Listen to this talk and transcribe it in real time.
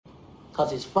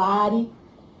Because it's Friday,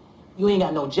 you ain't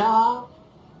got no job,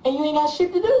 and you ain't got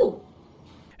shit to do.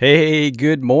 Hey,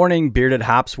 good morning, Bearded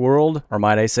Hops world, or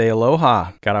might I say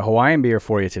aloha. Got a Hawaiian beer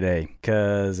for you today,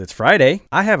 because it's Friday.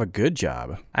 I have a good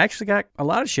job. I actually got a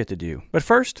lot of shit to do. But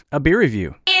first, a beer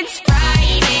review. It's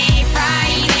Friday,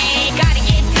 gotta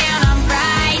get down on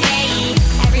Friday.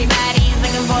 Everybody's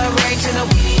looking forward to the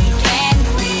weekend.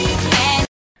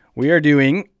 We are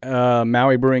doing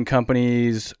Maui Brewing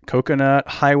Company's Coconut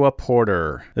Hiwa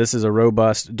Porter. This is a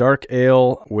robust dark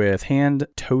ale with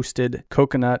hand-toasted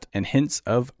coconut and hints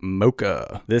of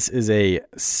mocha. This is a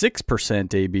 6%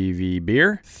 ABV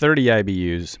beer, 30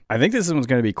 IBUs. I think this one's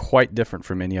going to be quite different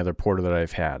from any other porter that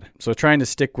I've had. So trying to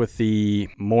stick with the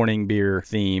morning beer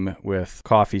theme with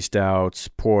coffee stouts,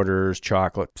 porters,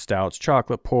 chocolate stouts,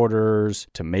 chocolate porters,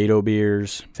 tomato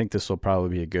beers. I think this will probably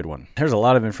be a good one. There's a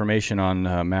lot of information on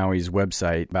Maui's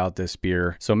website about this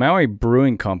beer. So Maui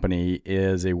Brewing Company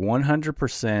is a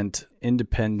 100%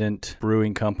 independent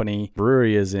brewing company.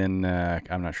 Brewery is in,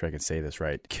 I'm not sure I can say this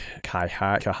right.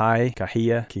 Kahia.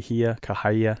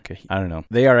 I don't know.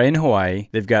 They are in Hawaii.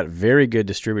 They've got very good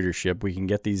distributorship. We can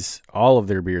get all of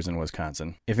their beers in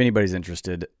Wisconsin. If anybody's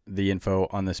interested, the info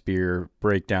on this beer,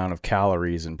 breakdown of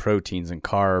calories and proteins and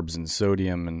carbs and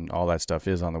sodium and all that stuff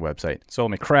is on the website. So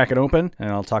let me crack it open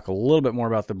and I'll talk a little bit more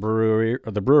about the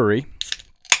brewery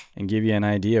and give you an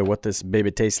idea of what this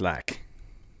baby tastes like.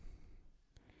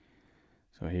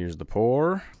 So here's the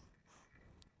pour.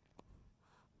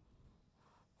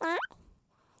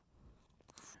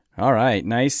 All right,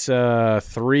 nice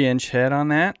 3-inch head on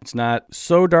that. It's not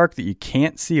so dark that you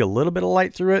can't see a little bit of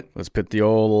light through it. Let's put the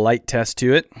old light test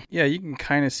to it. Yeah, you can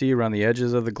kind of see around the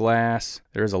edges of the glass.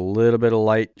 There's a little bit of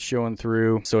light showing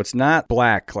through. So it's not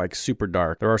black, like super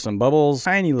dark. There are some bubbles,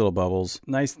 tiny little bubbles.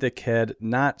 Nice thick head,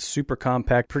 not super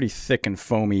compact, pretty thick and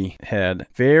foamy head.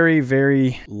 Very,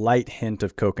 very light hint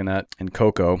of coconut and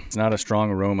cocoa. It's not a strong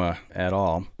aroma at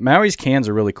all. Maui's cans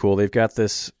are really cool. They've got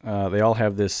this, they all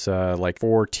have this like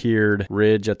 4-tiered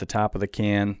ridge at the top of the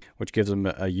can, which gives them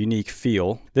a unique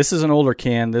feel. This is an older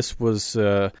can. This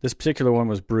particular one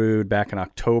was brewed back in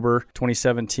October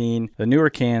 2017. The newer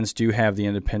cans do have the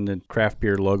independent craft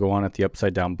beer logo on it, the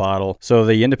upside down bottle. So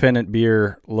the independent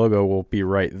beer logo will be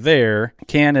right there.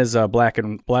 Can is black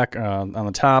on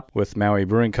the top with Maui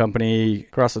Brewing Company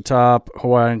across the top,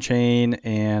 Hawaiian chain,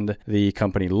 and the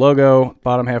company logo.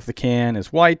 Bottom half of the can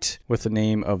is white with the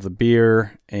name of the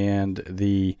beer, and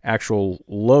the actual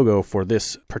logo for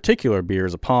this particular beer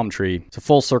is a palm tree. It's a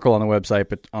full circle on the website,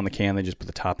 but on the can they just put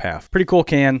the top half. Pretty cool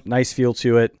can, nice feel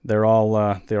to it. They're all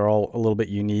a little bit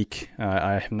unique.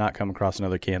 I have not come across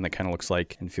another can that kind of looks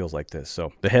like and feels like this.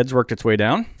 So the head's worked its way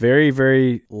down. Very,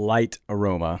 very light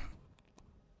aroma.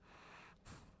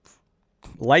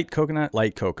 Light coconut,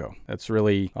 light cocoa. That's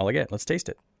really all I get. Let's taste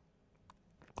it.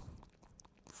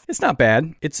 It's not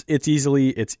bad. It's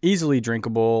easily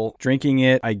drinkable. Drinking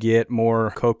it, I get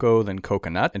more cocoa than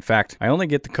coconut. In fact, I only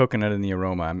get the coconut in the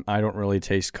aroma. I don't really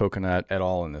taste coconut at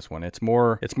all in this one. It's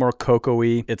more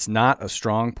cocoa-y. It's not a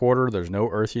strong porter. There's no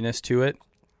earthiness to it.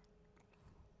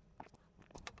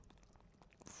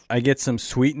 I get some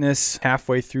sweetness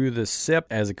halfway through the sip.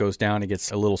 As it goes down, it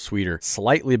gets a little sweeter.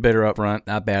 Slightly bitter up front.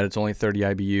 Not bad. It's only 30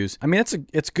 IBUs. I mean,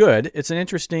 it's good. It's an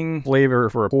interesting flavor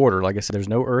for a porter. Like I said, there's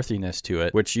no earthiness to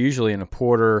it, which usually in a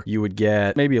porter you would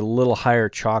get maybe a little higher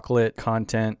chocolate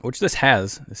content, which this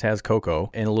has. This has cocoa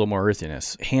and a little more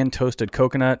earthiness. Hand-toasted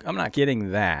coconut. I'm not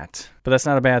getting that, but that's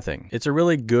not a bad thing. It's a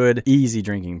really good, easy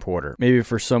drinking porter. Maybe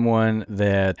for someone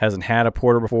that hasn't had a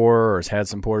porter before or has had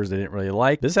some porters they didn't really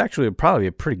like, this is actually probably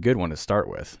a pretty good one to start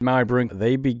with. Maui Brewing,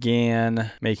 they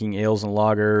began making ales and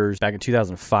lagers back in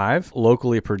 2005,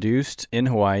 locally produced in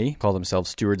Hawaii, call themselves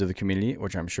stewards of the community,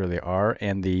 which I'm sure they are,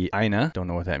 and the Aina, don't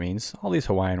know what that means, all these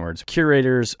Hawaiian words,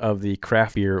 curators of the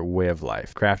craft beer way of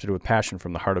life, crafted with passion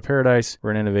from the heart of paradise.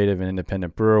 We're an innovative and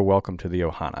independent brewer. Welcome to the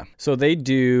Ohana. So they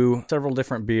do several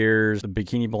different beers. The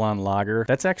Bikini Blonde Lager,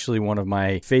 that's actually one of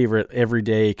my favorite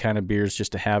everyday kind of beers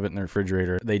just to have it in the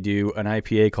refrigerator. They do an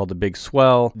IPA called the Big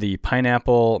Swell, the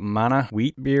Pineapple Mana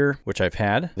wheat beer, which I've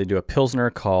had. They do a Pilsner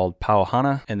called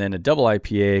Pauhana, and then a double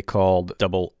IPA called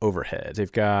Double Overhead.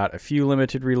 They've got a few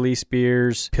limited release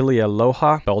beers, Pili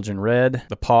Aloha, Belgian Red,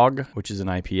 the Pog, which is an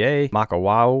IPA,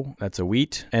 Makawao, that's a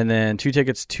wheat, and then 2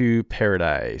 Tickets to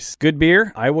Paradise. Good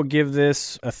beer. I will give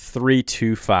this a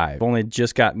 3.25. I've only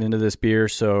just gotten into this beer,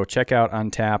 so check out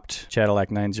Untapped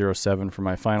Cadillac 907 for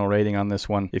my final rating on this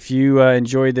one. If you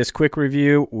enjoyed this quick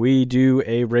review, we do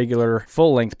a regular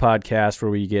full-length podcast where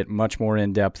where we get much more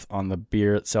in depth on the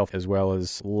beer itself, as well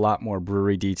as a lot more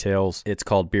brewery details. It's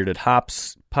called Bearded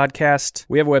Hops Podcast.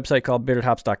 We have a website called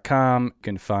beardedhops.com. You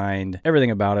can find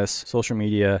everything about us, social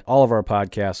media, all of our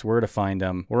podcasts, where to find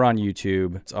them. We're on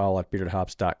YouTube. It's all at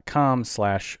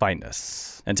beardedhops.com/find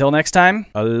us. Until next time,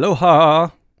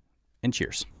 aloha and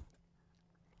cheers.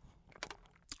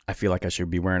 I feel like I should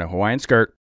be wearing a Hawaiian skirt.